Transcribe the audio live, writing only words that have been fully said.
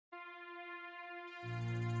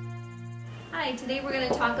Hi, today we're going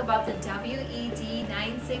to talk about the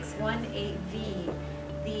WED-9618V.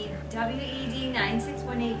 The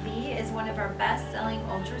WED-9618V is one of our best-selling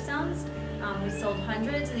ultrasounds. We sold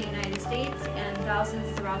hundreds in the United States and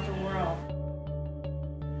thousands throughout the world.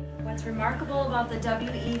 What's remarkable about the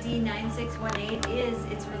WED-9618 is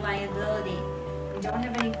its reliability. We don't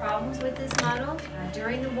have any problems with this model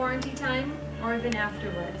during the warranty time or even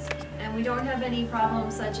afterwards. And we don't have any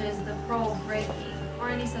problems such as the probe breaking or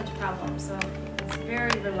any such problems, so it's very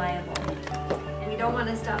reliable. And we don't want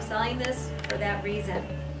to stop selling this for that reason.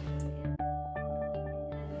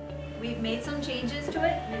 We've made some changes to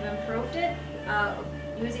it, we've improved it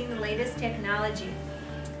using the latest technology.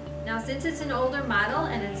 Now, since it's an older model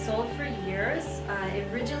and it's sold for years, it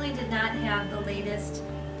originally did not have the latest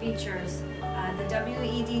features. The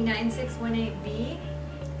WED-9618V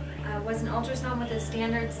was an ultrasound with a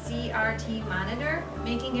standard CRT monitor,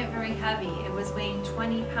 making it very heavy. It was weighing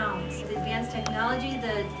 20 pounds. With advanced technology,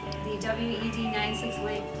 the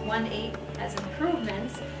WED-9618 has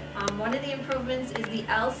improvements. One of the improvements is the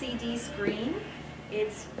LCD screen.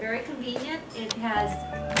 It's very convenient. It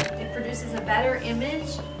produces a better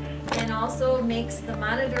image and also makes the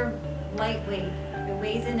monitor lightweight. It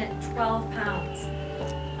weighs in at 12 pounds.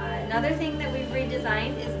 Another thing that we've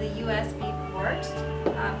redesigned is the USB port.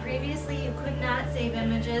 Previously, you could not save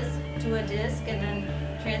images to a disk and then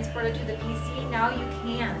transport it to the PC. Now you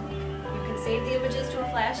can. You can save the images to a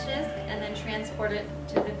flash disk and then transport it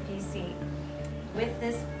to the PC. With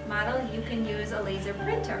this model, you can use a laser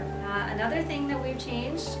printer. Another thing that we've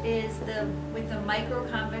changed is with the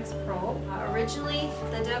micro-convex probe. Originally,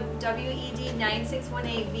 the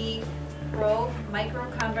WED-9618V probe,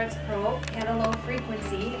 micro-convex probe, had a low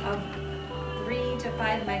frequency of 3 to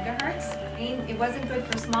 5 megahertz. It wasn't good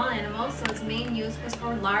for small animals, so its main use was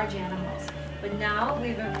for large animals. But now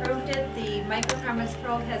we've improved it. The micro-convex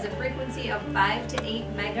probe has a frequency of 5 to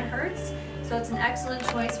 8 megahertz, so it's an excellent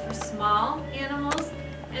choice for small animals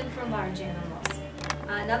and for large animals.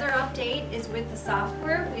 Another update is with the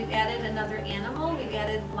software. We've added another animal. We've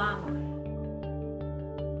added llama.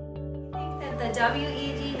 The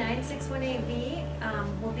WED-9618V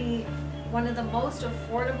will be one of the most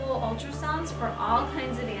affordable ultrasounds for all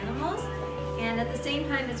kinds of animals, and at the same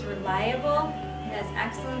time it's reliable, it has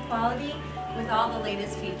excellent quality with all the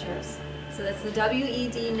latest features. So that's the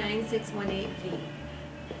WED-9618V.